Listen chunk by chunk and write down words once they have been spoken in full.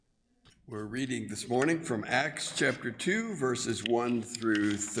We're reading this morning from Acts chapter 2, verses 1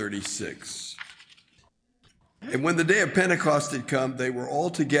 through 36. And when the day of Pentecost had come, they were all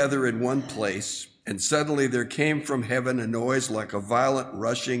together in one place, and suddenly there came from heaven a noise like a violent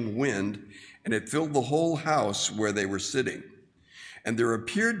rushing wind, and it filled the whole house where they were sitting. And there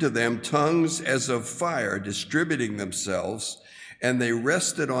appeared to them tongues as of fire distributing themselves, and they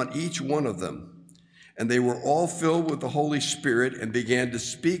rested on each one of them. And they were all filled with the Holy Spirit and began to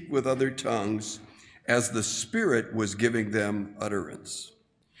speak with other tongues as the Spirit was giving them utterance.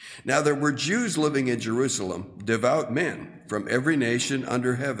 Now there were Jews living in Jerusalem, devout men from every nation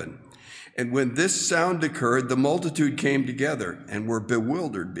under heaven. And when this sound occurred, the multitude came together and were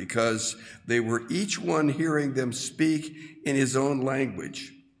bewildered because they were each one hearing them speak in his own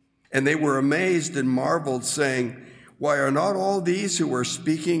language. And they were amazed and marveled, saying, "Why are not all these who are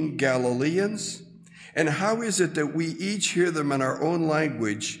speaking Galileans? And how is it that we each hear them in our own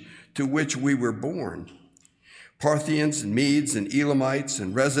language to which we were born? Parthians and Medes and Elamites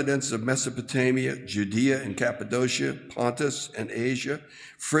and residents of Mesopotamia, Judea and Cappadocia, Pontus and Asia,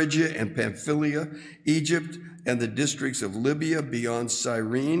 Phrygia and Pamphylia, Egypt and the districts of Libya beyond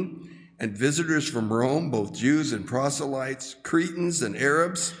Cyrene, and visitors from Rome, both Jews and proselytes, Cretans and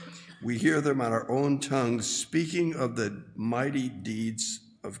Arabs, we hear them on our own tongues speaking of the mighty deeds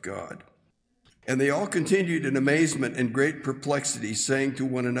of God." And they all continued in amazement and great perplexity, saying to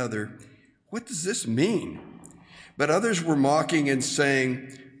one another, "What does this mean?" But others were mocking and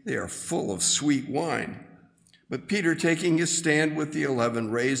saying, "They are full of sweet wine." But Peter, taking his stand with the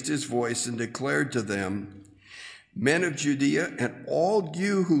 11, raised his voice and declared to them, "Men of Judea, and all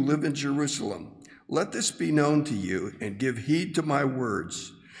you who live in Jerusalem, let this be known to you, and give heed to my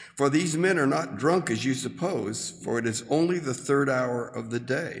words. For these men are not drunk as you suppose, for it is only the third hour of the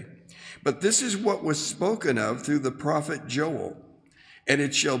day. But this is what was spoken of through the prophet Joel. And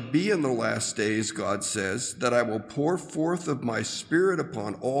it shall be in the last days, God says, that I will pour forth of my Spirit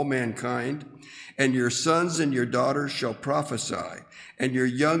upon all mankind, and your sons and your daughters shall prophesy, and your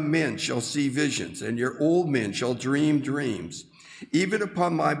young men shall see visions, and your old men shall dream dreams. Even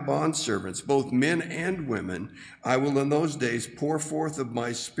upon my bondservants, both men and women, I will in those days pour forth of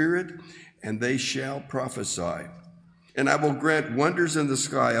my Spirit, and they shall prophesy. And I will grant wonders in the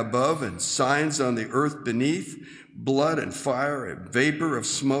sky above and signs on the earth beneath, blood and fire and vapor of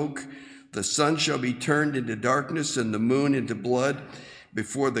smoke. The sun shall be turned into darkness and the moon into blood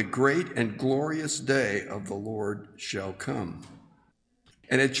before the great and glorious day of the Lord shall come.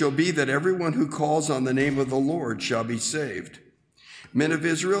 And it shall be that everyone who calls on the name of the Lord shall be saved. Men of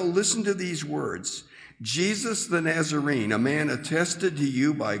Israel, listen to these words. Jesus the Nazarene, a man attested to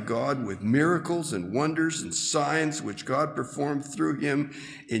you by God with miracles and wonders and signs which God performed through him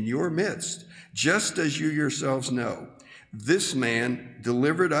in your midst, just as you yourselves know. This man,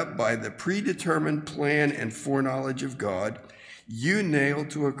 delivered up by the predetermined plan and foreknowledge of God, you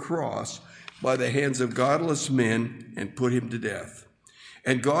nailed to a cross by the hands of godless men and put him to death.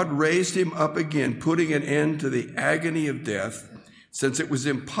 And God raised him up again, putting an end to the agony of death, since it was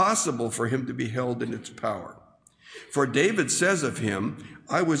impossible for him to be held in its power. For David says of him,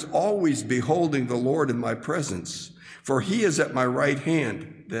 I was always beholding the Lord in my presence, for he is at my right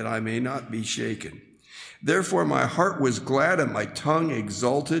hand, that I may not be shaken. Therefore my heart was glad and my tongue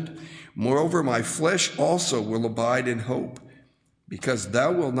exulted. Moreover, my flesh also will abide in hope, because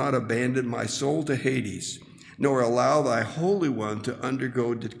thou wilt not abandon my soul to Hades, nor allow thy Holy One to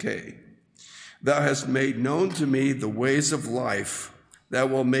undergo decay. Thou hast made known to me the ways of life. Thou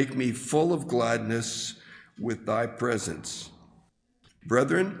wilt make me full of gladness with thy presence.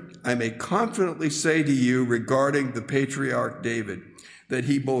 Brethren, I may confidently say to you regarding the patriarch David, that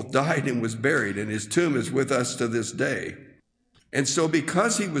he both died and was buried, and his tomb is with us to this day. And so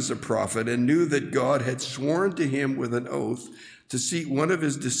because he was a prophet and knew that God had sworn to him with an oath to seat one of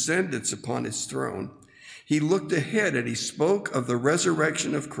his descendants upon his throne, he looked ahead and he spoke of the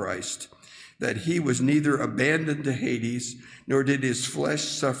resurrection of Christ, that he was neither abandoned to Hades, nor did his flesh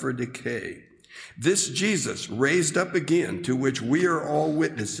suffer decay. This Jesus raised up again, to which we are all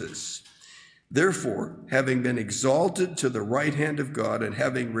witnesses. Therefore, having been exalted to the right hand of God, and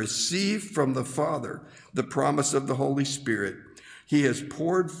having received from the Father the promise of the Holy Spirit, he has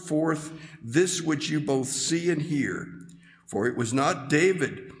poured forth this which you both see and hear. For it was not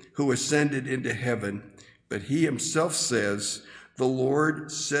David who ascended into heaven, but he himself says, the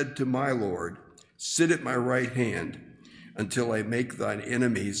Lord said to my Lord, sit at my right hand until I make thine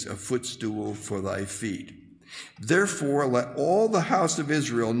enemies a footstool for thy feet. Therefore, let all the house of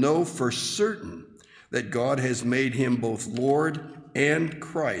Israel know for certain that God has made him both Lord and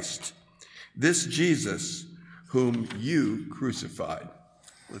Christ, this Jesus whom you crucified.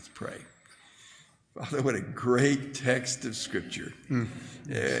 Let's pray. Father, what a great text of Scripture.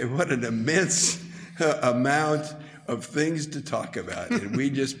 What an immense amount of things to talk about. And we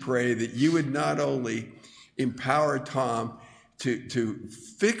just pray that you would not only empower Tom to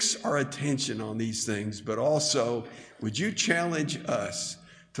fix our attention on these things, but also would you challenge us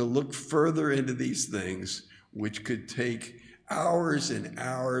to look further into these things, which could take hours and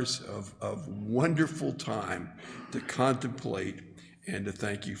hours of wonderful time to contemplate and to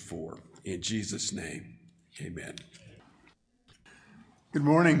thank you for. In Jesus' name, amen. Good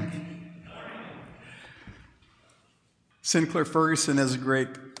morning. Sinclair Ferguson has a great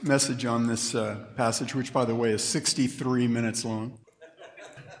message on this passage, which, by the way, is 63 minutes long.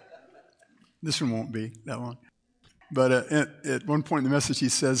 This one won't be that long. But at one point in the message, he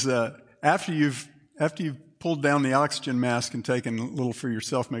says, after you've pulled down the oxygen mask and taken a little for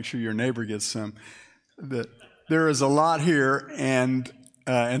yourself, make sure your neighbor gets some. That there is a lot here, and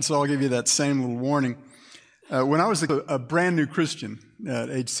so I'll give you that same little warning. When I was a brand new Christian at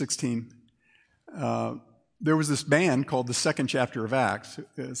age 16, there was this band called the Second Chapter of Acts.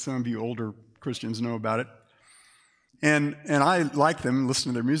 Some of you older Christians know about it. And I liked them,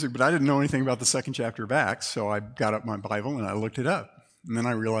 listened to their music, but I didn't know anything about the Second Chapter of Acts, so I got up my Bible and I looked it up. And then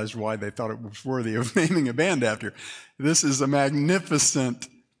I realized why they thought it was worthy of naming a band after. This is a magnificent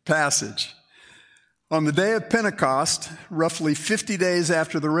passage. On the day of Pentecost, roughly 50 days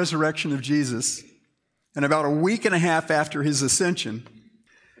after the resurrection of Jesus, and about a week and a half after his ascension,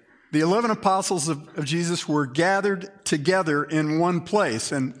 the 11 apostles of Jesus were gathered together in one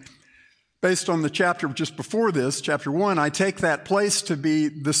place. And based on the chapter just before this, chapter 1, I take that place to be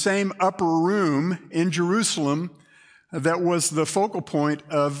the same upper room in Jerusalem that was the focal point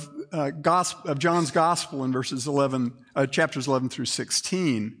of John's Gospel in chapters 11 through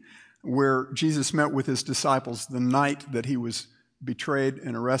 16, where Jesus met with his disciples the night that he was betrayed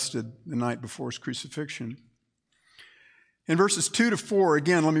and arrested, the night before his crucifixion. In verses 2 to 4,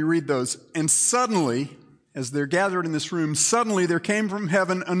 again, let me read those. And suddenly, as they're gathered in this room, suddenly there came from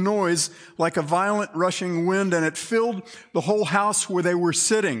heaven a noise like a violent rushing wind, and it filled the whole house where they were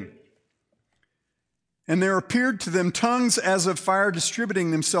sitting. And there appeared to them tongues as of fire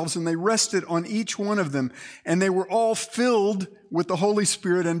distributing themselves, and they rested on each one of them. And they were all filled with the Holy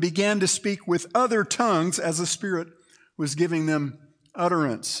Spirit and began to speak with other tongues as the Spirit was giving them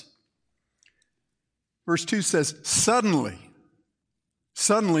utterance. Verse 2 says, Suddenly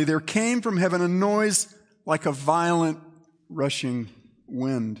there came from heaven a noise like a violent rushing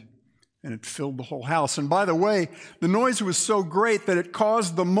wind, and it filled the whole house. And by the way, the noise was so great that it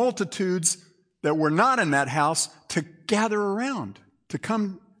caused the multitudes that were not in that house to gather around, to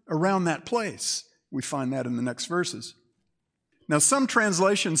come around that place. We find that in the next verses. Now, some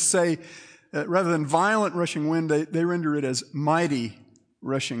translations say, rather than violent rushing wind, they render it as mighty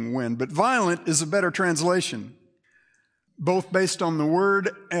rushing wind. But violent is a better translation, both based on the word,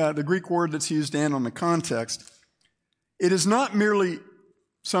 the Greek word that's used, and on the context. It is not merely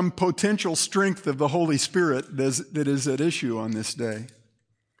some potential strength of the Holy Spirit that is at issue on this day.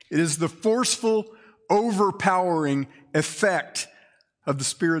 It is the forceful, overpowering effect of the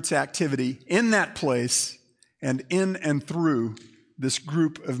Spirit's activity in that place and in and through this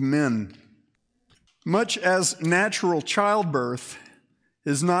group of men. Much as natural childbirth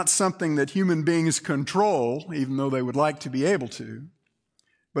is not something that human beings control, even though they would like to be able to,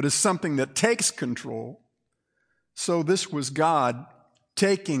 but is something that takes control, so this was God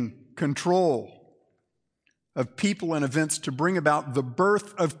taking control of people and events to bring about the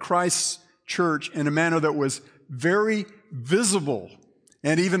birth of Christ's church in a manner that was very visible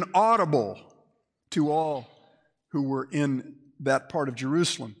and even audible to all who were in that part of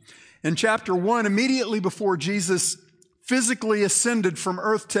Jerusalem. In chapter 1, immediately before Jesus physically ascended from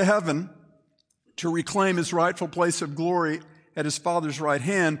earth to heaven to reclaim his rightful place of glory at his Father's right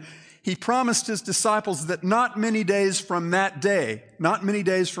hand, he promised his disciples that not many days from that day, not many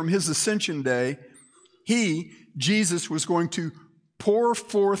days from his ascension day, Jesus, was going to pour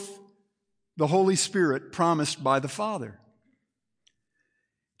forth the Holy Spirit promised by the Father.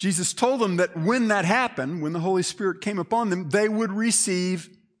 Jesus told them that when that happened, when the Holy Spirit came upon them, they would receive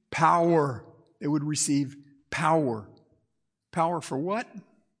power. They would receive power. Power for what?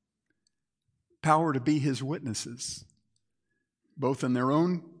 Power to be his witnesses, both in their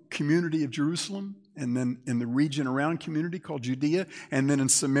own community of Jerusalem, and then in the region around community called Judea, and then in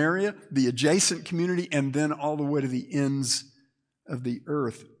Samaria, the adjacent community, and then all the way to the ends of the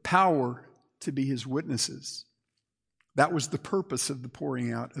earth. Power to be his witnesses. That was the purpose of the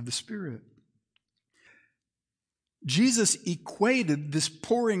pouring out of the Spirit. Jesus equated this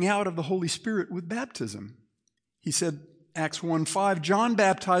pouring out of the Holy Spirit with baptism. He said, Acts 1:5, John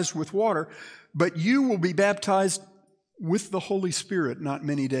baptized with water, but you will be baptized with the Holy Spirit not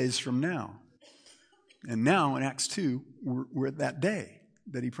many days from now. And now in Acts 2, we're at that day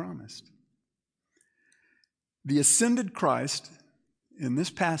that he promised. The ascended Christ in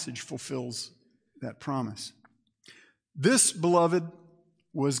this passage fulfills that promise. This, beloved,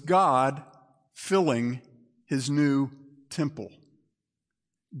 was God filling his new temple.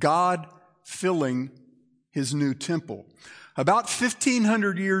 God filling his new temple. About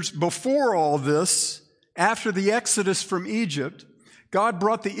 1,500 years before all this, after the Exodus from Egypt, God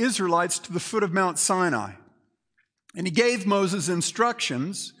brought the Israelites to the foot of Mount Sinai. And he gave Moses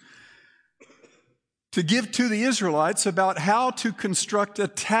instructions to give to the Israelites about how to construct a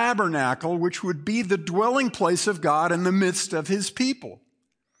tabernacle which would be the dwelling place of God in the midst of his people.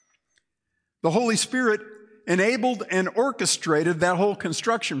 The Holy Spirit enabled and orchestrated that whole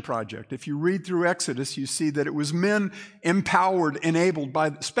construction project. If you read through Exodus, you see that it was men empowered,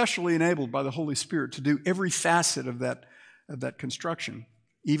 especially enabled by the Holy Spirit to do every facet of that construction,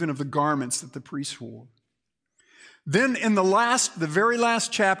 even of the garments that the priests wore. Then in the very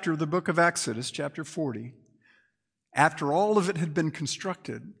last chapter of the book of Exodus, chapter 40, after all of it had been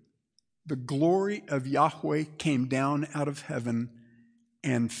constructed, the glory of Yahweh came down out of heaven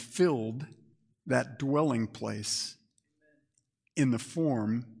and filled that dwelling place in the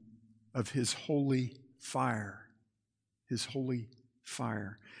form of his holy fire. His holy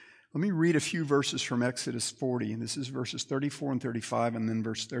fire. Let me read a few verses from Exodus 40, and this is verses 34 and 35, and then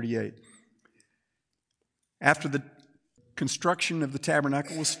verse 38. After the construction of the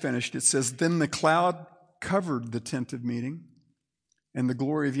tabernacle was finished, it says, "Then the cloud covered the tent of meeting, and the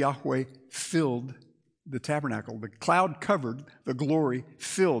glory of Yahweh filled the tabernacle." The cloud covered, the glory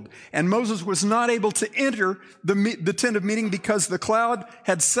filled. And Moses was not able to enter the tent of meeting because the cloud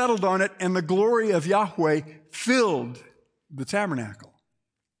had settled on it, and the glory of Yahweh filled the tabernacle.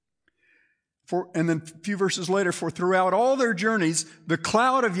 And then a few verses later, "For throughout all their journeys, the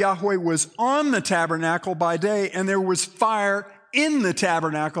cloud of Yahweh was on the tabernacle by day, and there was fire in the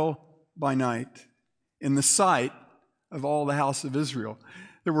tabernacle by night, in the sight of all the house of Israel."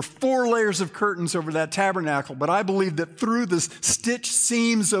 There were 4 layers of curtains over that tabernacle, but I believe that through the stitched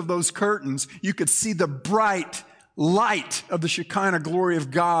seams of those curtains, you could see the bright light of the Shekinah glory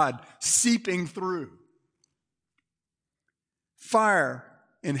of God seeping through. Fire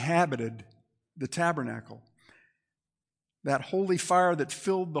inhabited the tabernacle. That holy fire that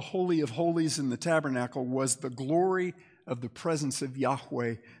filled the Holy of Holies in the tabernacle was the glory of the presence of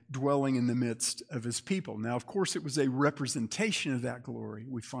Yahweh dwelling in the midst of his people. Now, of course, it was a representation of that glory.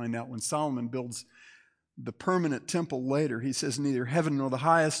 We find out when Solomon builds the permanent temple later, he says, "Neither heaven nor the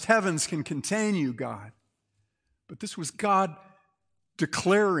highest heavens can contain you, God." But this was God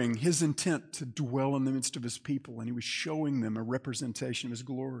declaring his intent to dwell in the midst of his people, and he was showing them a representation of his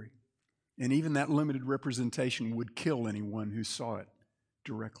glory. And even that limited representation would kill anyone who saw it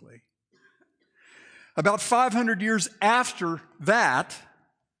directly. About 500 years after that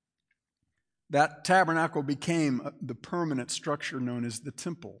tabernacle became the permanent structure known as the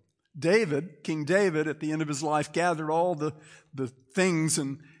temple. King David, at the end of his life, gathered all the things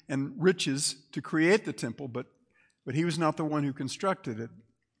and riches to create the temple, but he was not the one who constructed it.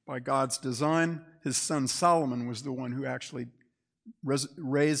 By God's design, his son Solomon was the one who actually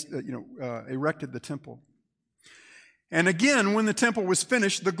erected the temple. And again, when the temple was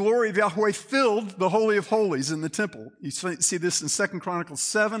finished, the glory of Yahweh filled the Holy of Holies in the temple. You see this in 2 Chronicles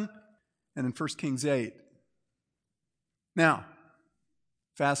 7 and in 1 Kings 8. Now,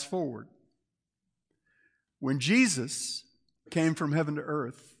 fast forward. When Jesus came from heaven to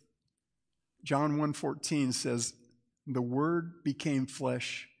earth, John 1:14 says, "The Word became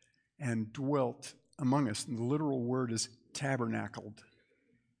flesh and dwelt among us." And the literal word is tabernacled.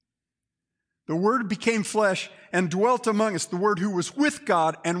 The Word became flesh and dwelt among us, the Word who was with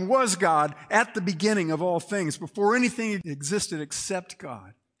God and was God at the beginning of all things, before anything existed except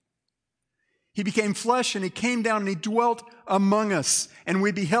God. He became flesh and he came down and he dwelt among us, and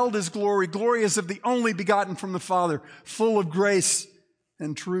we beheld his glory, glory as of the only begotten from the Father, full of grace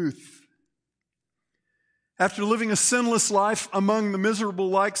and truth. After living a sinless life among the miserable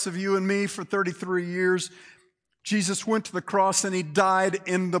likes of you and me for 33 years, Jesus went to the cross and he died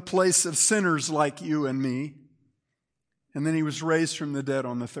in the place of sinners like you and me. And then he was raised from the dead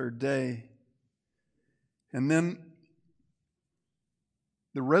on the 3rd day. And then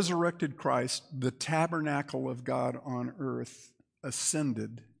the resurrected Christ, the tabernacle of God on earth,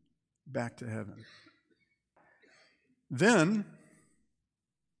 ascended back to heaven. Then,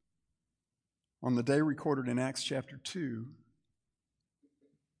 on the day recorded in Acts chapter 2,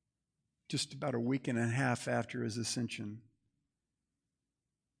 just about a week and a half after his ascension,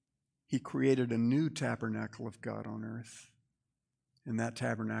 he created a new tabernacle of God on earth. And that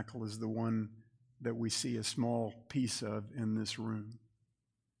tabernacle is the one that we see a small piece of in this room.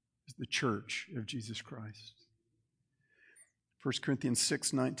 It's the church of Jesus Christ. 1 Corinthians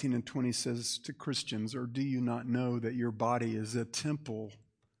 6:19 and 20 says to Christians, or do you not know that your body is a temple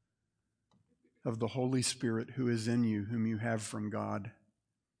of the Holy Spirit who is in you, whom you have from God,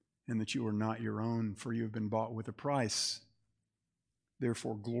 and that you are not your own, for you have been bought with a price.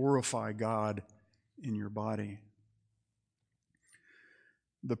 Therefore glorify God in your body.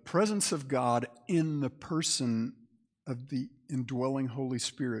 The presence of God in the person of the indwelling Holy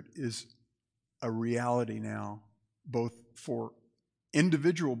Spirit is a reality now, both for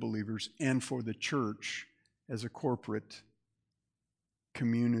individual believers and for the church as a corporate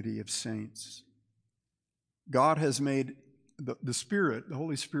community of saints. God has made, the Spirit, the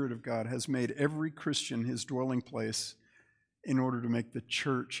Holy Spirit of God has made every Christian his dwelling place in order to make the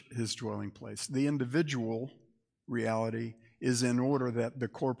church his dwelling place. The individual reality is in order that the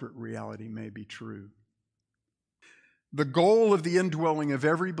corporate reality may be true. The goal of the indwelling of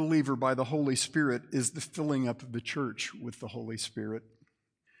every believer by the Holy Spirit is the filling up of the church with the Holy Spirit.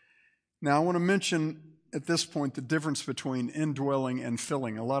 Now, I want to mention at this point the difference between indwelling and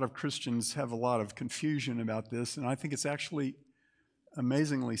filling. A lot of Christians have a lot of confusion about this, and I think it's actually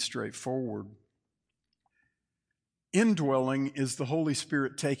amazingly straightforward. Indwelling is the Holy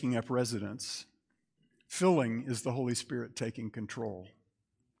Spirit taking up residence. Filling is the Holy Spirit taking control.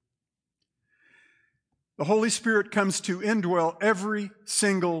 The Holy Spirit comes to indwell every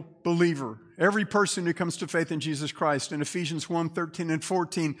single believer, every person who comes to faith in Jesus Christ. In Ephesians 1:13 and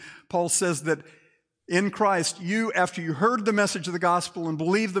 14, Paul says that in Christ, you, after you heard the message of the gospel and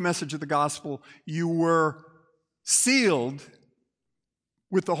believed the message of the gospel, you were sealed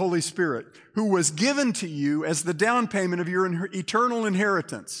with the Holy Spirit, who was given to you as the down payment of your eternal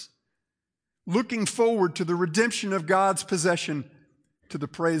inheritance, looking forward to the redemption of God's possession to the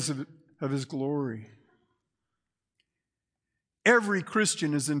praise of His glory. Every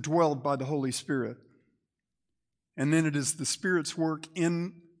Christian is indwelled by the Holy Spirit. And then it is the Spirit's work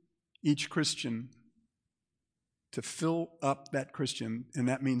in each Christian to fill up that Christian, and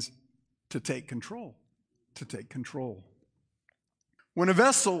that means to take control, When a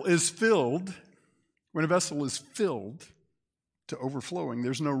vessel is filled to overflowing,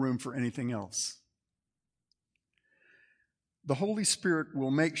 there's no room for anything else. The Holy Spirit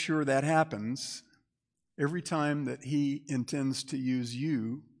will make sure that happens every time that He intends to use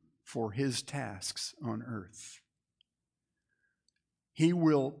you for His tasks on earth. He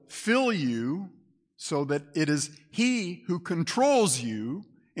will fill you so that it is He who controls you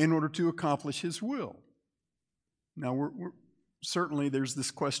in order to accomplish His will. Now, certainly there's this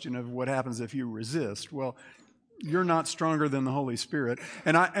question of what happens if you resist. Well, you're not stronger than the Holy Spirit.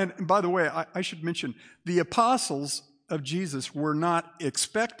 And by the way, I should mention, the apostles of Jesus were not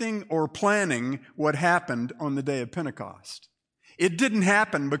expecting or planning what happened on the day of Pentecost. It didn't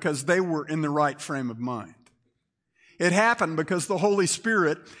happen because they were in the right frame of mind. It happened because the Holy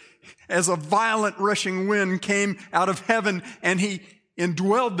Spirit, as a violent rushing wind, came out of heaven and He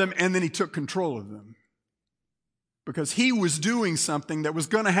indwelled them, and then He took control of them. Because He was doing something that was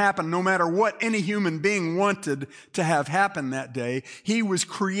going to happen no matter what any human being wanted to have happen that day. He was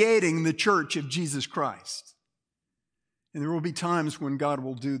creating the church of Jesus Christ. And there will be times when God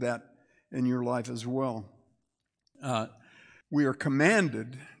will do that in your life as well. We are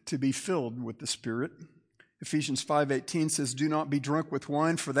commanded to be filled with the Spirit. Ephesians 5:18 says, do not be drunk with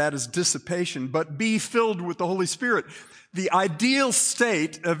wine, for that is dissipation, but be filled with the Holy Spirit. The ideal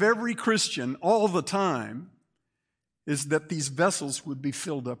state of every Christian all the time is that these vessels would be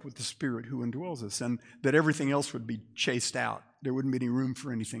filled up with the Spirit who indwells us, and that everything else would be chased out. There wouldn't be any room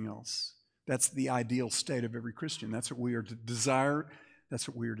for anything else. That's the ideal state of every Christian. That's what we are to desire. That's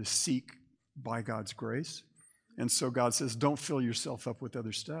what we are to seek by God's grace. And so God says, don't fill yourself up with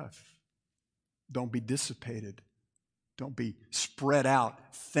other stuff. Don't be dissipated. Don't be spread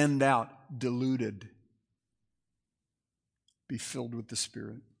out, thinned out, diluted. Be filled with the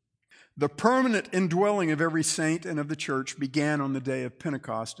Spirit. The permanent indwelling of every saint and of the church began on the day of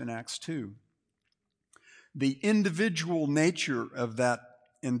Pentecost in Acts 2. The individual nature of that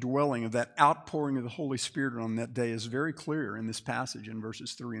indwelling, of that outpouring of the Holy Spirit on that day is very clear in this passage in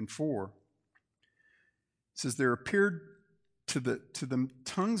verses 3 and 4. It says, there appeared to them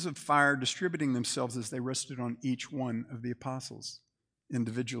tongues of fire distributing themselves as they rested on each one of the apostles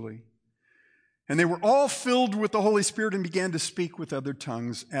individually. And they were all filled with the Holy Spirit and began to speak with other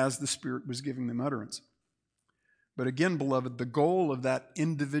tongues as the Spirit was giving them utterance. But again, beloved, the goal of that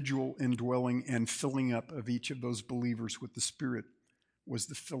individual indwelling and filling up of each of those believers with the Spirit was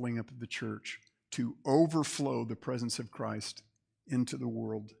the filling up of the church to overflow the presence of Christ into the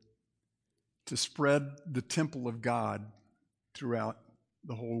world, to spread the temple of God throughout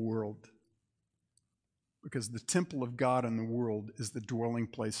the whole world. Because the temple of God in the world is the dwelling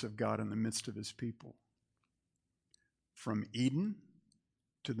place of God in the midst of his people. From Eden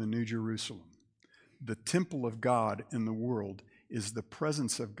to the New Jerusalem, the temple of God in the world is the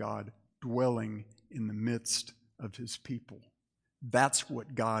presence of God dwelling in the midst of his people. That's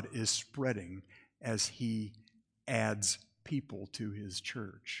what God is spreading as he adds people to his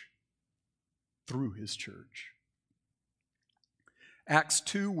church, through his church. Acts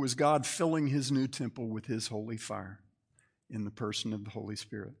 2 was God filling his new temple with his holy fire in the person of the Holy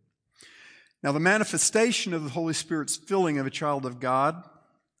Spirit. Now, the manifestation of the Holy Spirit's filling of a child of God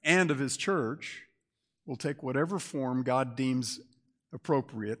and of his church will take whatever form God deems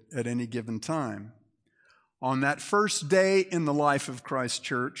appropriate at any given time. On that first day in the life of Christ's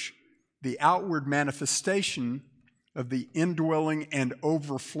church, the outward manifestation of the indwelling and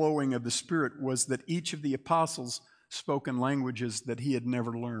overflowing of the Spirit was that each of the apostles spoke in languages that he had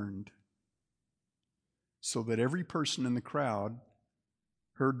never learned, so that every person in the crowd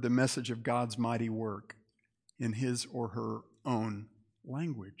heard the message of God's mighty work in his or her own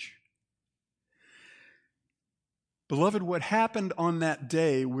language. Beloved, what happened on that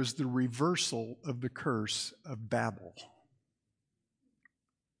day was the reversal of the curse of Babel.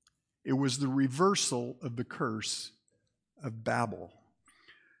 It was the reversal of the curse of Babel.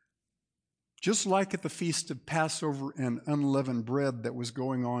 Just like at the feast of Passover and unleavened bread that was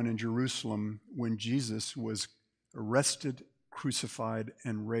going on in Jerusalem when Jesus was arrested, crucified,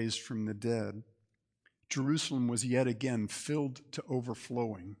 and raised from the dead, Jerusalem was yet again filled to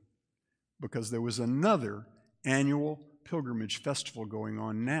overflowing because there was another annual pilgrimage festival going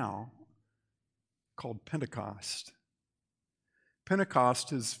on now called Pentecost.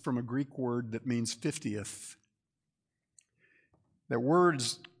 Pentecost is from a Greek word that means 50th. That word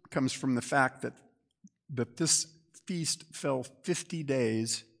comes from the fact that this feast fell 50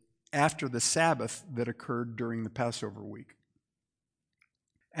 days after the Sabbath that occurred during the Passover week.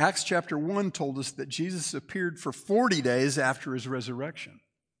 Acts chapter 1 told us that Jesus appeared for 40 days after his resurrection,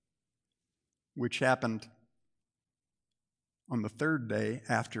 which happened on the third day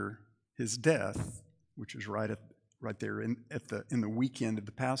after his death, which is right there in the weekend of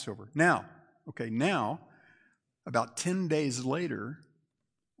the Passover. Now, about 10 days later,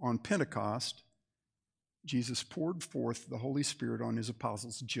 on Pentecost, Jesus poured forth the Holy Spirit on his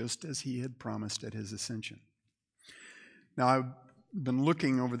apostles just as he had promised at his ascension. Now, I've been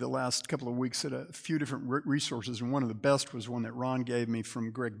looking over the last couple of weeks at a few different resources, and one of the best was one that Ron gave me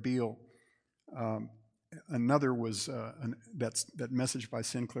from Greg Beale. Another was that message by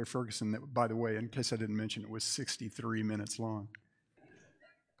Sinclair Ferguson that, by the way, in case I didn't mention, it was 63 minutes long.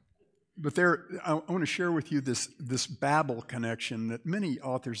 But I want to share with you this Babel connection that many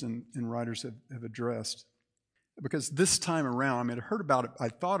authors and writers have addressed. Because this time around, I heard about it, I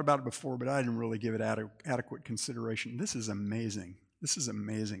thought about it before, but I didn't really give it adequate consideration. This is amazing. This is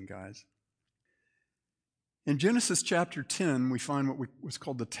amazing, guys. In Genesis chapter 10, we find what's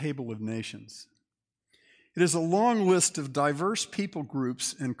called the Table of Nations. It is a long list of diverse people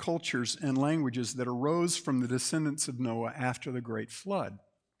groups and cultures and languages that arose from the descendants of Noah after the great flood.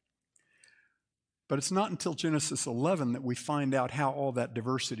 But it's not until Genesis 11 that we find out how all that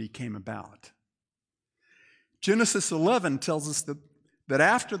diversity came about. Genesis 11 tells us that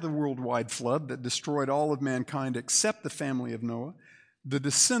after the worldwide flood that destroyed all of mankind except the family of Noah, the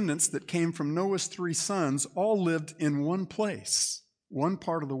descendants that came from Noah's 3 sons all lived in one place, one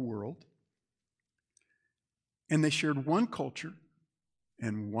part of the world, and they shared one culture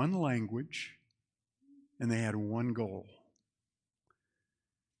and one language, and they had one goal.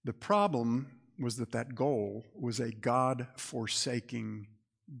 The problem was that goal was a God-forsaking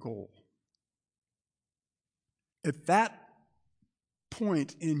goal. At that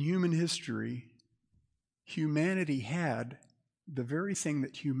point in human history, humanity had the very thing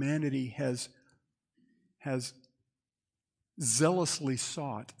that humanity has zealously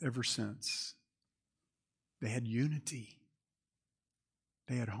sought ever since. They had unity.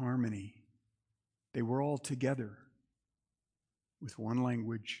 They had harmony. They were all together with one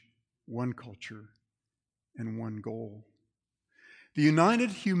language, one culture, and one goal. The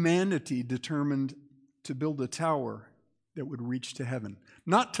united humanity determined to build a tower that would reach to heaven.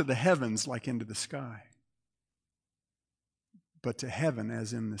 Not to the heavens like into the sky, but to heaven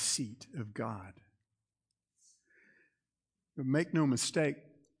as in the seat of God. But make no mistake,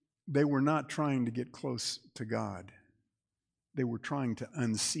 they were not trying to get close to God. They were trying to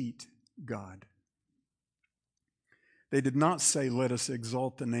unseat God. They did not say, let us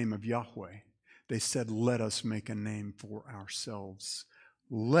exalt the name of Yahweh. They said, let us make a name for ourselves,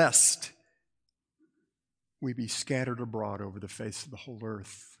 lest we be scattered abroad over the face of the whole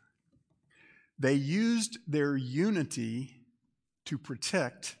earth. They used their unity to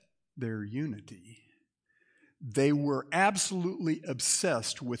protect their unity. They were absolutely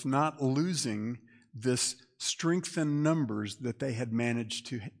obsessed with not losing this strength in numbers that they had managed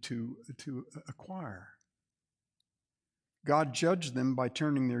to acquire. God judged them by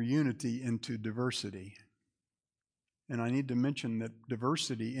turning their unity into diversity. And I need to mention that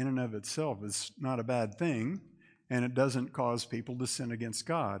diversity in and of itself is not a bad thing, and it doesn't cause people to sin against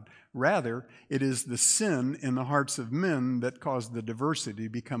God. Rather, it is the sin in the hearts of men that caused the diversity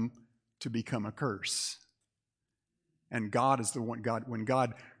to become a curse. And God is the one, when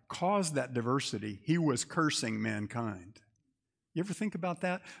God caused that diversity, He was cursing mankind. You ever think about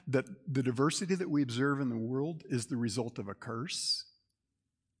that? That the diversity that we observe in the world is the result of a curse?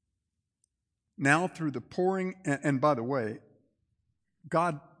 Now through the pouring, and by the way,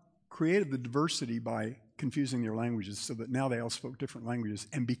 God created the diversity by confusing their languages so that now they all spoke different languages.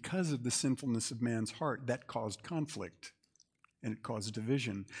 And because of the sinfulness of man's heart, that caused conflict and it caused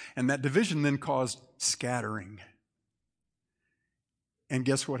division. And that division then caused scattering. And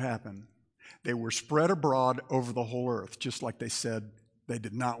guess what happened? They were spread abroad over the whole earth, just like they said they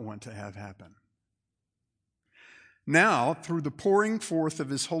did not want to have happen. Now, through the pouring forth of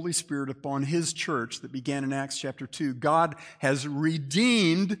His Holy Spirit upon His church that began in Acts chapter 2, God has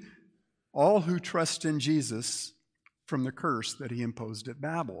redeemed all who trust in Jesus from the curse that He imposed at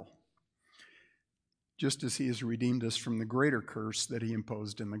Babel, just as He has redeemed us from the greater curse that He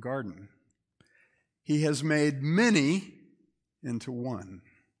imposed in the garden. He has made many into one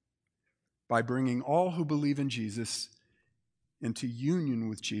by bringing all who believe in Jesus into union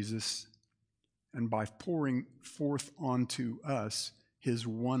with Jesus and by pouring forth onto us His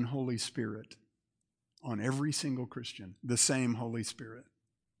one Holy Spirit on every single Christian, the same Holy Spirit.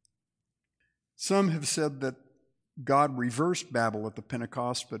 Some have said that God reversed Babel at the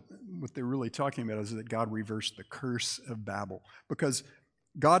Pentecost, but what they're really talking about is that God reversed the curse of Babel, because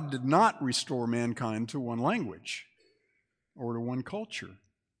God did not restore mankind to one language or to one culture.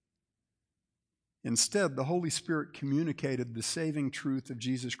 Instead, the Holy Spirit communicated the saving truth of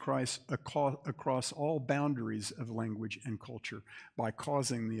Jesus Christ across all boundaries of language and culture by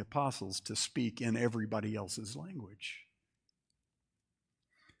causing the apostles to speak in everybody else's language.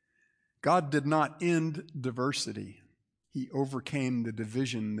 God did not end diversity. He overcame the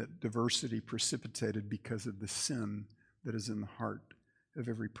division that diversity precipitated because of the sin that is in the heart of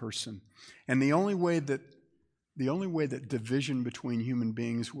every person. And the only way that division between human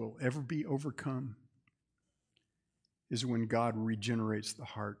beings will ever be overcome is when God regenerates the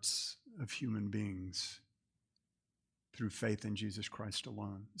hearts of human beings through faith in Jesus Christ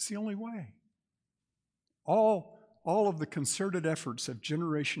alone. It's the only way. All of the concerted efforts of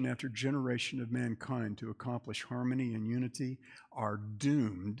generation after generation of mankind to accomplish harmony and unity are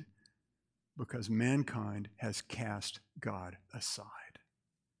doomed because mankind has cast God aside.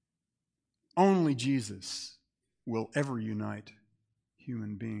 Only Jesus will ever unite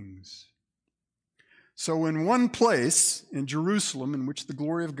human beings. So in one place, in Jerusalem, in which the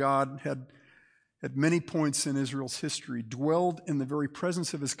glory of God had at many points in Israel's history dwelled in the very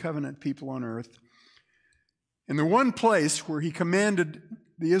presence of His covenant people on earth, in the one place where He commanded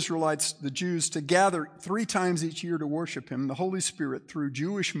the Israelites, the Jews, to gather 3 times each year to worship Him, the Holy Spirit, through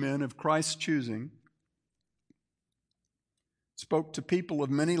Jewish men of Christ's choosing, spoke to people of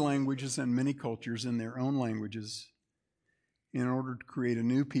many languages and many cultures in their own languages in order to create a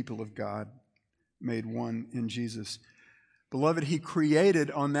new people of God made one in Jesus. Beloved, He created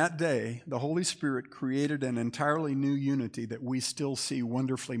on that day, the Holy Spirit created an entirely new unity that we still see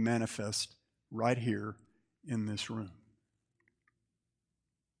wonderfully manifest right here in this room.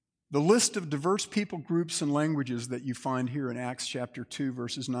 The list of diverse people groups and languages that you find here in Acts chapter 2,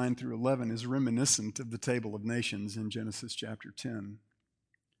 verses 9 through 11 is reminiscent of the table of nations in Genesis chapter 10.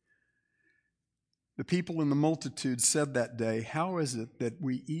 The people in the multitude said that day, "How is it that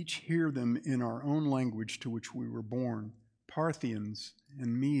we each hear them in our own language to which we were born? Parthians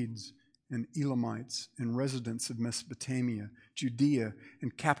and Medes and Elamites and residents of Mesopotamia, Judea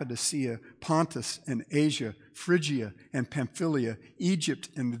and Cappadocia, Pontus and Asia, Phrygia and Pamphylia, Egypt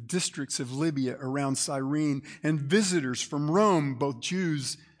and the districts of Libya around Cyrene, and visitors from Rome, both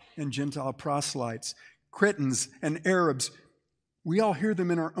Jews and Gentile proselytes, Cretans and Arabs. We all hear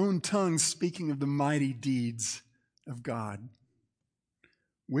them in our own tongues speaking of the mighty deeds of God.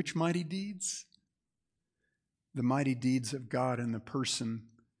 Which mighty deeds? The mighty deeds of God in the person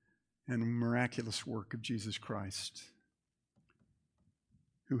and miraculous work of Jesus Christ,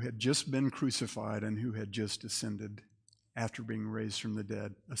 who had just been crucified and who had just ascended after being raised from the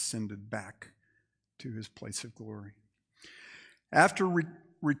dead, ascended back to his place of glory. After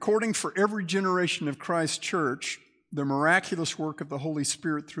recording for every generation of Christ's church the miraculous work of the Holy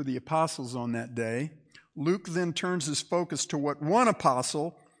Spirit through the apostles on that day, Luke then turns his focus to what one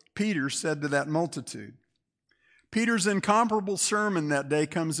apostle, Peter, said to that multitude. Peter's incomparable sermon that day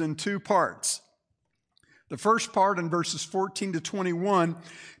comes in two parts. The first part, in verses 14 to 21,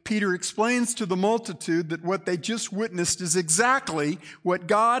 Peter explains to the multitude that what they just witnessed is exactly what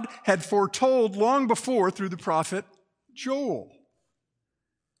God had foretold long before through the prophet Joel.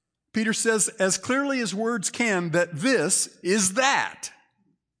 Peter says as clearly as words can that this is that.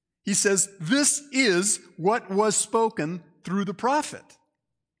 He says this is what was spoken through the prophet.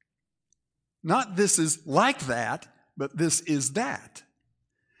 Not this is like that, but this is that.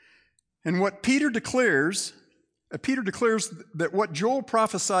 And what Peter declares that what Joel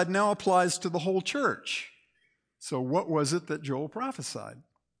prophesied now applies to the whole church. So what was it that Joel prophesied?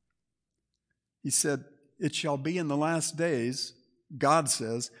 He said, "It shall be in the last days," God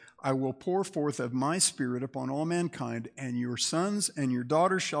says, "I will pour forth of my Spirit upon all mankind, and your sons and your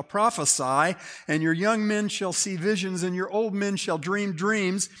daughters shall prophesy, and your young men shall see visions, and your old men shall dream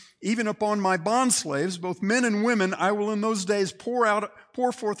dreams. Even upon my bondslaves, both men and women, I will in those days pour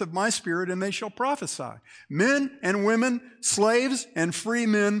forth of my Spirit, and they shall prophesy." Men and women, slaves and free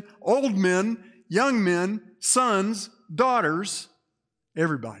men, old men, young men, sons, daughters,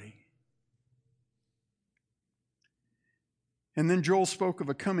 everybody. And then Joel spoke of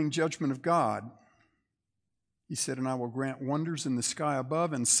a coming judgment of God. He said, "And I will grant wonders in the sky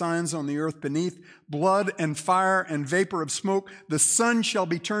above and signs on the earth beneath, blood and fire and vapor of smoke. The sun shall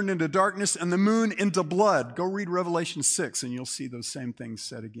be turned into darkness and the moon into blood." Go read Revelation 6 and you'll see those same things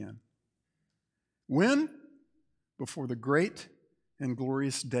said again. When? Before the great and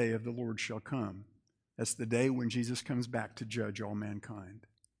glorious day of the Lord shall come. That's the day when Jesus comes back to judge all mankind.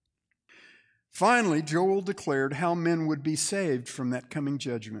 Finally, Joel declared how men would be saved from that coming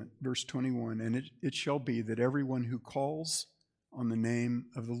judgment. Verse 21, "And it shall be that everyone who calls on the name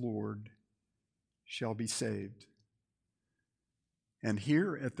of the Lord shall be saved." And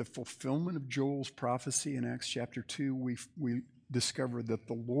here at the fulfillment of Joel's prophecy in Acts chapter 2, we discover that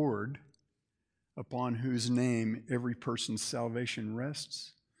the Lord, upon whose name every person's salvation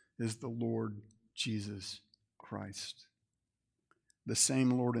rests, is the Lord Jesus Christ. The same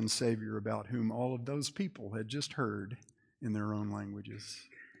Lord and Savior about whom all of those people had just heard in their own languages.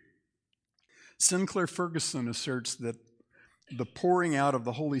 Sinclair Ferguson asserts that the pouring out of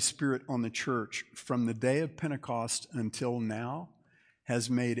the Holy Spirit on the church from the day of Pentecost until now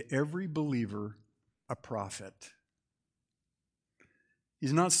has made every believer a prophet.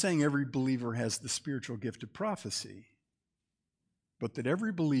 He's not saying every believer has the spiritual gift of prophecy, but that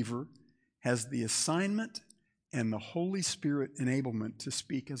every believer has the assignment and the Holy Spirit enablement to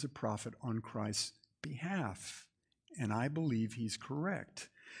speak as a prophet on Christ's behalf. And I believe he's correct.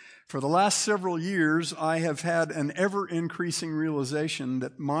 For the last several years, I have had an ever-increasing realization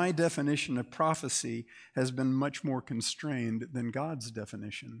that my definition of prophecy has been much more constrained than God's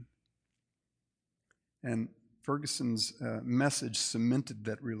definition. And Ferguson's message cemented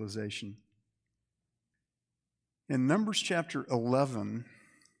that realization. In Numbers chapter 11,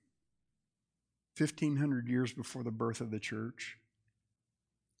 1,500 years before the birth of the church,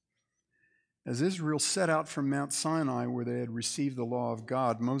 as Israel set out from Mount Sinai where they had received the law of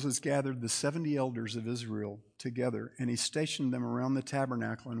God, Moses gathered the 70 elders of Israel together, and he stationed them around the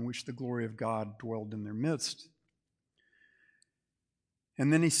tabernacle in which the glory of God dwelled in their midst.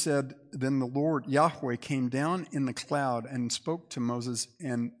 And then he said, then the Lord, Yahweh, came down in the cloud and spoke to Moses,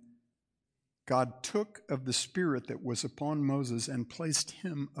 and God took of the Spirit that was upon Moses and placed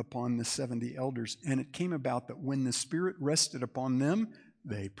him upon the 70 elders. And it came about that when the Spirit rested upon them,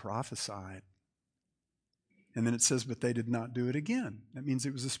 they prophesied. And then it says, but they did not do it again. That means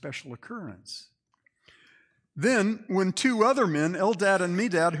it was a special occurrence. Then, when two other men, Eldad and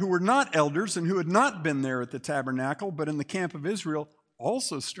Medad, who were not elders and who had not been there at the tabernacle, but in the camp of Israel,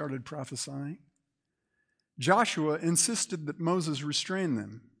 also started prophesying, Joshua insisted that Moses restrain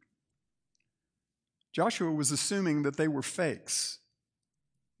them. Joshua was assuming that they were fakes,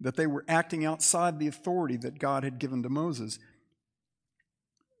 that they were acting outside the authority that God had given to Moses.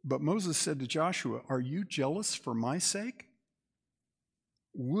 But Moses said to Joshua, are you jealous for my sake?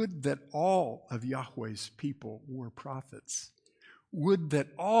 Would that all of Yahweh's people were prophets. Would that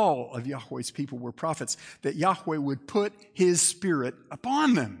all of Yahweh's people were prophets, that Yahweh would put his Spirit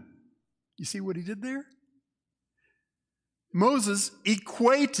upon them. You see what he did there? Moses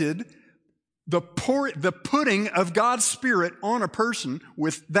equated the putting of God's Spirit on a person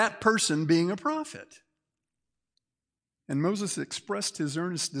with that person being a prophet. And Moses expressed his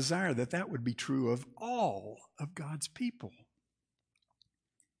earnest desire that that would be true of all of God's people.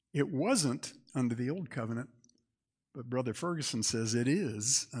 It wasn't under the old covenant, but Brother Ferguson says it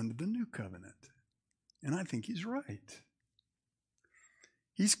is under the new covenant. And I think he's right.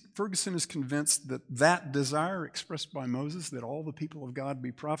 Ferguson is convinced that that desire expressed by Moses, that all the people of God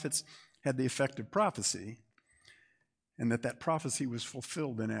be prophets, had the effect of prophecy, and that prophecy was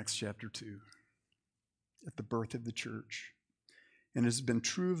fulfilled in Acts chapter 2 at the birth of the church, and has been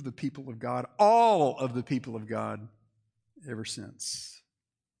true of the people of God, all of the people of God, ever since.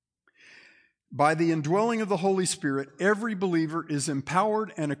 By the indwelling of the Holy Spirit, every believer is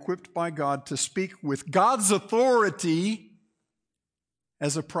empowered and equipped by God to speak with God's authority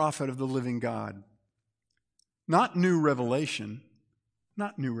as a prophet of the living God. Not new revelation,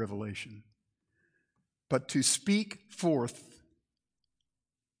 but to speak forth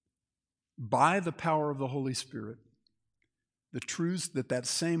by the power of the Holy Spirit the truths that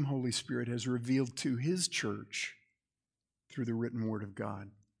same Holy Spirit has revealed to his church through the written word of God,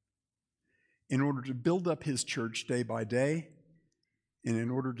 in order to build up his church day by day, and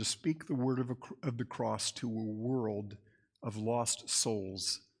in order to speak the word of the cross to a world of lost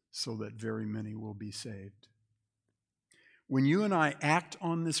souls, so that very many will be saved. When you and I act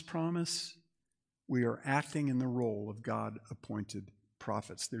on this promise, we are acting in the role of God-appointed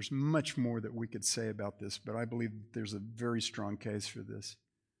prophets. There's much more that we could say about this, but I believe there's a very strong case for this.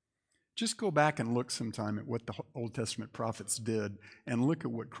 Just go back and look sometime at what the Old Testament prophets did, and look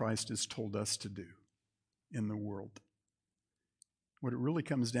at what Christ has told us to do in the world. What it really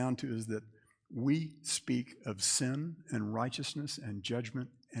comes down to is that we speak of sin and righteousness and judgment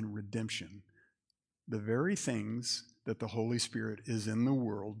and redemption, the very things that the Holy Spirit is in the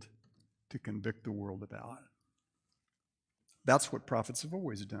world to convict the world about. That's what prophets have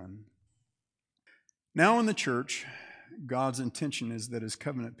always done. Now in the church, God's intention is that his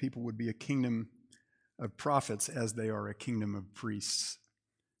covenant people would be a kingdom of prophets as they are a kingdom of priests.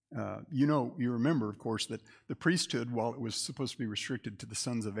 You remember, of course, that the priesthood, while it was supposed to be restricted to the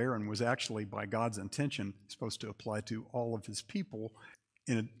sons of Aaron, was actually, by God's intention, supposed to apply to all of his people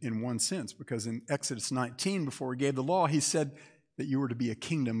in one sense, because in Exodus 19, before he gave the law, he said that you were to be a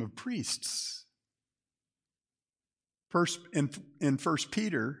kingdom of priests. In 1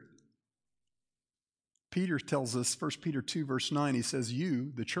 Peter, Peter tells us, 1 Peter 2, verse 9, he says,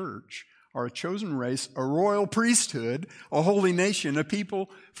 you, the church, are a chosen race, a royal priesthood, a holy nation, a people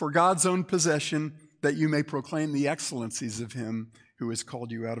for God's own possession, that you may proclaim the excellencies of him who has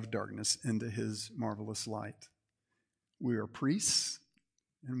called you out of darkness into his marvelous light. We are priests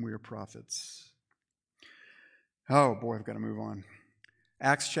and we are prophets. Oh boy, I've got to move on.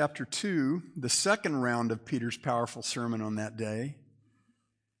 Acts chapter 2, the second round of Peter's powerful sermon on that day,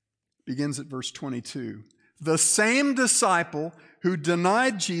 begins at verse 22. The same disciple who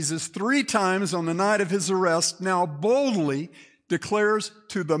denied Jesus 3 times on the night of his arrest now boldly declares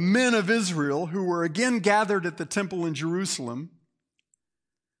to the men of Israel who were again gathered at the temple in Jerusalem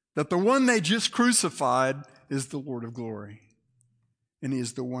that the one they just crucified is the Lord of glory, and he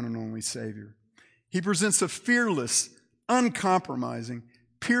is the one and only Savior. He presents a fearless, uncompromising,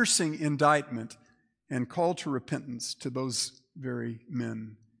 piercing indictment and call to repentance to those very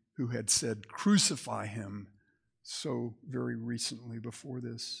men who had said, crucify him, so very recently before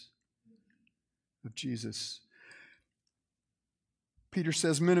this of Jesus. Peter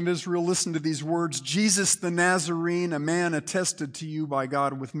says, men of Israel, listen to these words. Jesus the Nazarene, a man attested to you by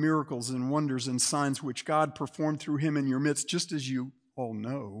God with miracles and wonders and signs which God performed through him in your midst, just as you all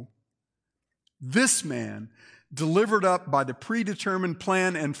know. This man, delivered up by the predetermined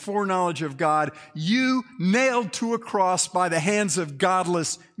plan and foreknowledge of God, you nailed to a cross by the hands of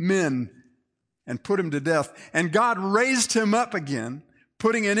godless men and put him to death. And God raised him up again,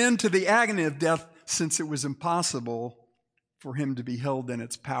 putting an end to the agony of death, since it was impossible for him to be held in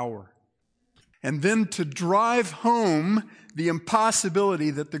its power. And then to drive home the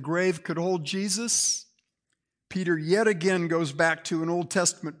impossibility that the grave could hold Jesus, Peter yet again goes back to an Old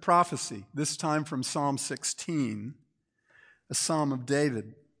Testament prophecy, this time from Psalm 16, a psalm of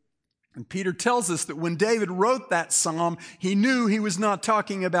David. And Peter tells us that when David wrote that psalm, he knew he was not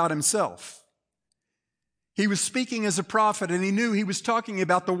talking about himself. He was speaking as a prophet, and he knew he was talking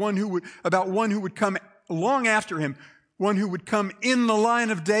about one who would come long after him, one who would come in the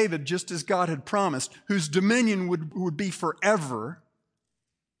line of David, just as God had promised, whose dominion would be forever.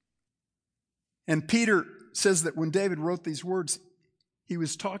 And Peter says that when David wrote these words, he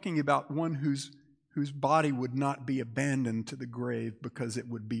was talking about one whose body would not be abandoned to the grave because it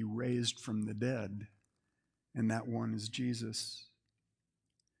would be raised from the dead. And that one is Jesus.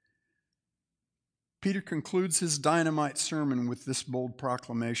 Peter concludes his dynamite sermon with this bold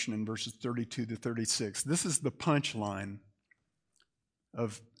proclamation in verses 32 to 36. This is the punchline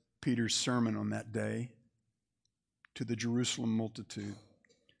of Peter's sermon on that day to the Jerusalem multitude.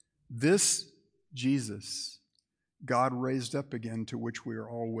 This Jesus God raised up again, to which we are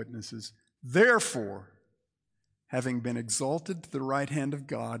all witnesses. Therefore, having been exalted to the right hand of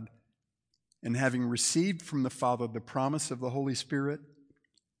God, and having received from the Father the promise of the Holy Spirit,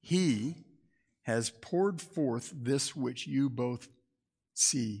 he has poured forth this which you both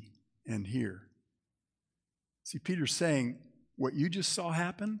see and hear. See, Peter's saying, what you just saw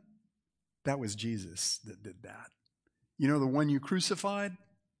happen, that was Jesus that did that. You know, the one you crucified,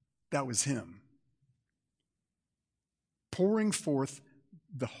 that was him. Pouring forth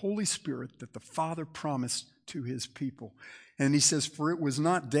the Holy Spirit that the Father promised to his people. And he says, for it was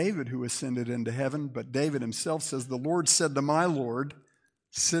not David who ascended into heaven, but David himself says, the Lord said to my Lord,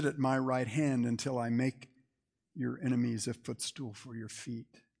 sit at my right hand until I make your enemies a footstool for your feet.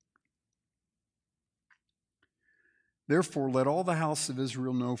 Therefore, let all the house of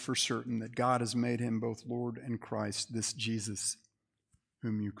Israel know for certain that God has made him both Lord and Christ, this Jesus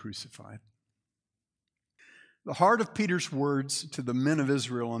whom you crucified. The heart of Peter's words to the men of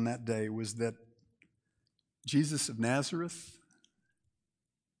Israel on that day was that Jesus of Nazareth,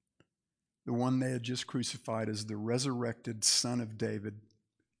 the one they had just crucified, is the resurrected Son of David,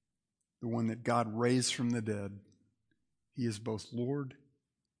 the one that God raised from the dead. He is both Lord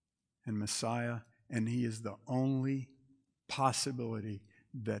and Messiah, and he is the only possibility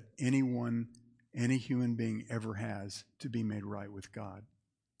that anyone, any human being ever has to be made right with God.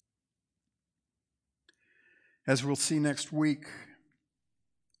 As we'll see next week,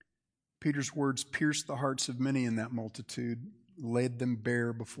 Peter's words pierced the hearts of many in that multitude, laid them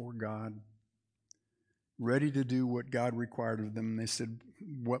bare before God, ready to do what God required of them. They said,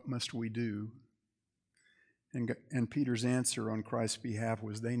 what must we do? And Peter's answer on Christ's behalf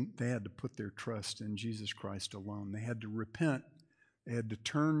was they had to put their trust in Jesus Christ alone. They had to repent. They had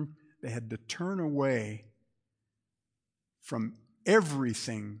to turn away from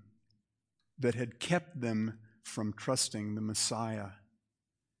everything that had kept them from trusting the Messiah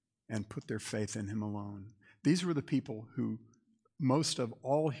and put their faith in him alone. These were the people who most of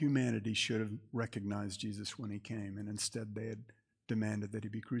all humanity should have recognized Jesus when he came, and instead they had demanded that he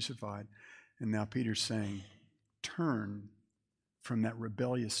be crucified. And now Peter's saying, turn from that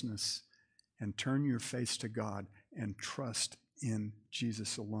rebelliousness and turn your face to God and trust in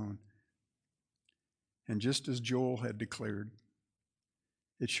Jesus alone. And just as Joel had declared,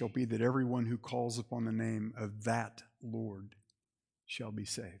 it shall be that everyone who calls upon the name of that Lord shall be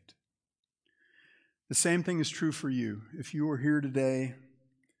saved. The same thing is true for you. If you are here today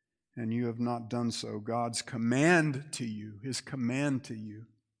and you have not done so, God's command to you, his command to you,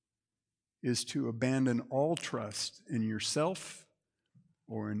 is to abandon all trust in yourself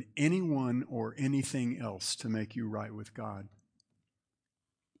or in anyone or anything else to make you right with God,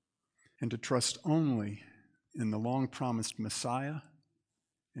 and to trust only in the long-promised Messiah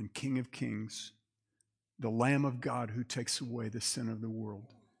and King of Kings, the Lamb of God who takes away the sin of the world,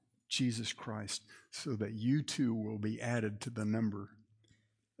 Jesus Christ, so that you too will be added to the number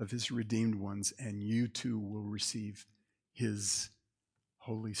of his redeemed ones, and you too will receive his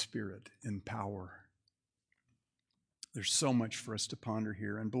Holy Spirit in power. There's so much for us to ponder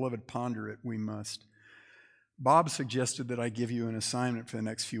here, and beloved, ponder it we must. Bob suggested that I give you an assignment for the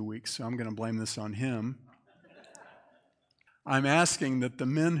next few weeks, so I'm going to blame this on him. I'm asking that the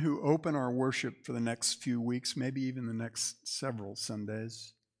men who open our worship for the next few weeks, maybe even the next several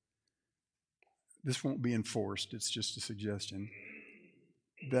Sundays, this won't be enforced, it's just a suggestion,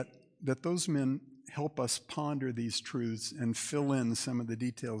 that those men help us ponder these truths and fill in some of the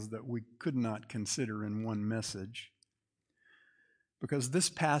details that we could not consider in one message. Because this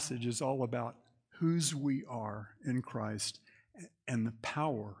passage is all about whose we are in Christ and the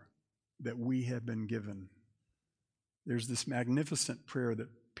power that we have been given. There's this magnificent prayer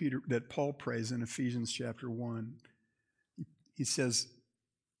that Paul prays in Ephesians chapter 1. He says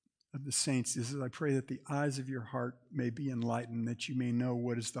of the saints, he says, I pray that the eyes of your heart may be enlightened, that you may know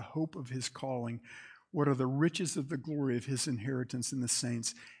what is the hope of his calling, what are the riches of the glory of his inheritance in the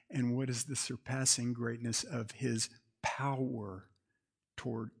saints, and what is the surpassing greatness of his power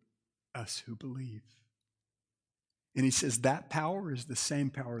toward us who believe. And he says that power is the same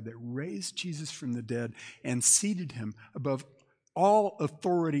power that raised Jesus from the dead and seated him above all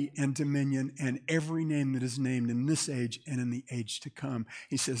authority and dominion and every name that is named in this age and in the age to come.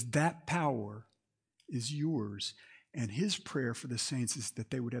 He says that power is yours. And his prayer for the saints is that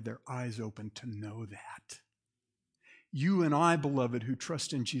they would have their eyes open to know that. You and I, beloved, who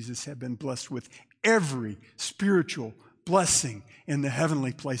trust in Jesus, have been blessed with every spiritual blessing in the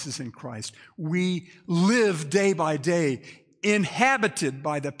heavenly places in Christ. We live day by day, inhabited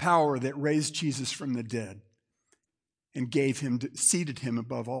by the power that raised Jesus from the dead and seated him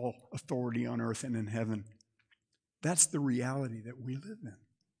above all authority on earth and in heaven. That's the reality that we live in.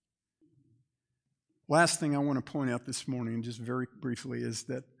 Last thing I want to point out this morning, just very briefly, is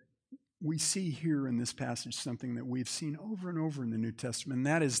that we see here in this passage something that we've seen over and over in the New Testament, and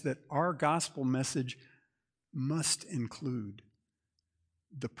that is that our gospel message must include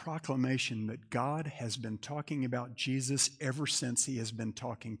the proclamation that God has been talking about Jesus ever since he has been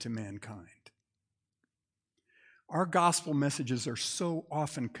talking to mankind. Our gospel messages are so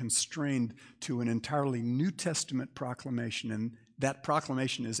often constrained to an entirely New Testament proclamation, and that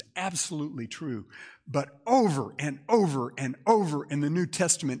proclamation is absolutely true. But over and over and over in the New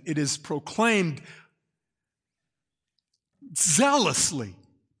Testament, it is proclaimed zealously,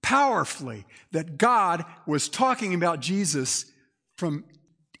 powerfully, that God was talking about Jesus from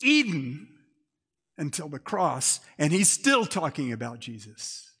Eden until the cross, and he's still talking about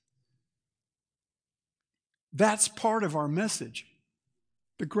Jesus. That's part of our message.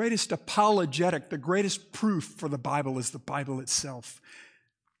 The greatest apologetic, the greatest proof for the Bible is the Bible itself.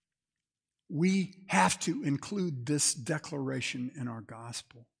 We have to include this declaration in our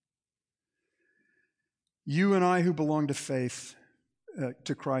gospel. You and I who belong to faith,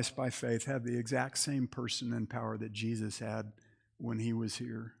 to Christ by faith, have the exact same person and power that Jesus had when he was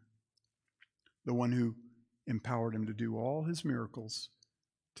here. The one who empowered him to do all his miracles,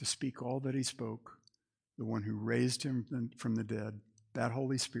 to speak all that he spoke, the one who raised him from the dead. That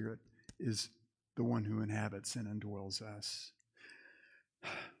Holy Spirit is the one who inhabits and indwells us.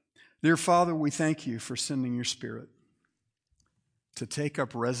 Dear Father, we thank you for sending your Spirit to take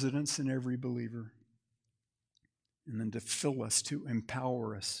up residence in every believer and then to fill us, to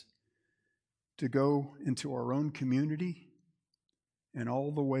empower us, to go into our own community and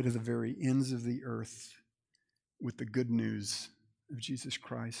all the way to the very ends of the earth with the good news of Jesus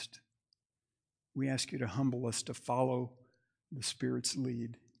Christ. We ask you to humble us to follow the Spirit's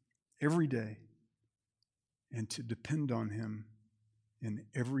lead every day and to depend on him in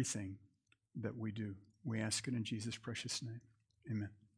everything that we do. We ask it in Jesus' precious name. Amen.